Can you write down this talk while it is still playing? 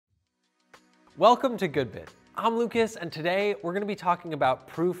Welcome to Goodbit. I'm Lucas, and today we're going to be talking about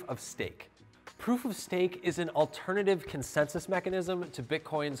proof of stake. Proof of stake is an alternative consensus mechanism to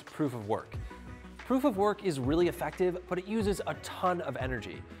Bitcoin's proof of work. Proof of work is really effective, but it uses a ton of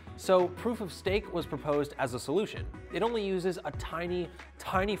energy. So proof of stake was proposed as a solution. It only uses a tiny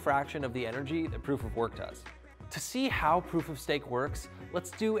fraction of the energy that proof of work does. To see how proof of stake works,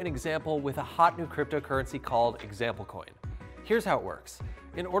 let's do an example with a hot new cryptocurrency called Example Coin. Here's how it works.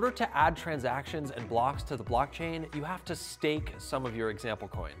 In order to add transactions and blocks to the blockchain, you have to stake some of your example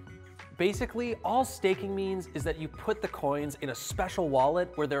coin. Basically, all staking means is that you put the coins in a special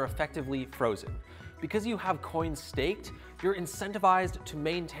wallet where they're effectively frozen. Because you have coins staked, you're incentivized to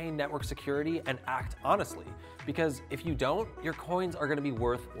maintain network security and act honestly, because if you don't, your coins are going to be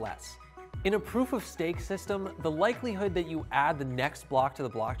worth less. In a proof of stake system, the likelihood that you add the next block to the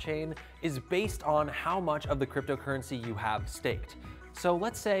blockchain is based on how much of the cryptocurrency you have staked. So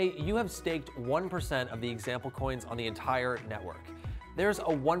let's say you have staked 1% of the example coins on the entire network. There's a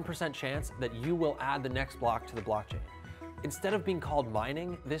 1% chance that you will add the next block to the blockchain. Instead of being called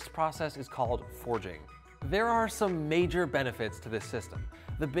mining, this process is called forging. There are some major benefits to this system.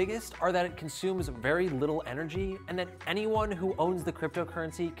 The biggest are that it consumes very little energy and that anyone who owns the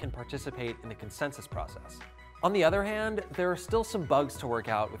cryptocurrency can participate in the consensus process. On the other hand, there are still some bugs to work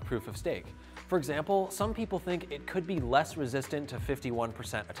out with proof of stake. For example, some people think it could be less resistant to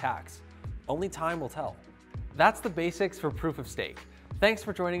 51% attacks. Only time will tell. That's the basics for proof of stake. Thanks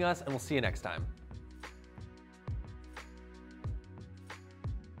for joining us, and we'll see you next time.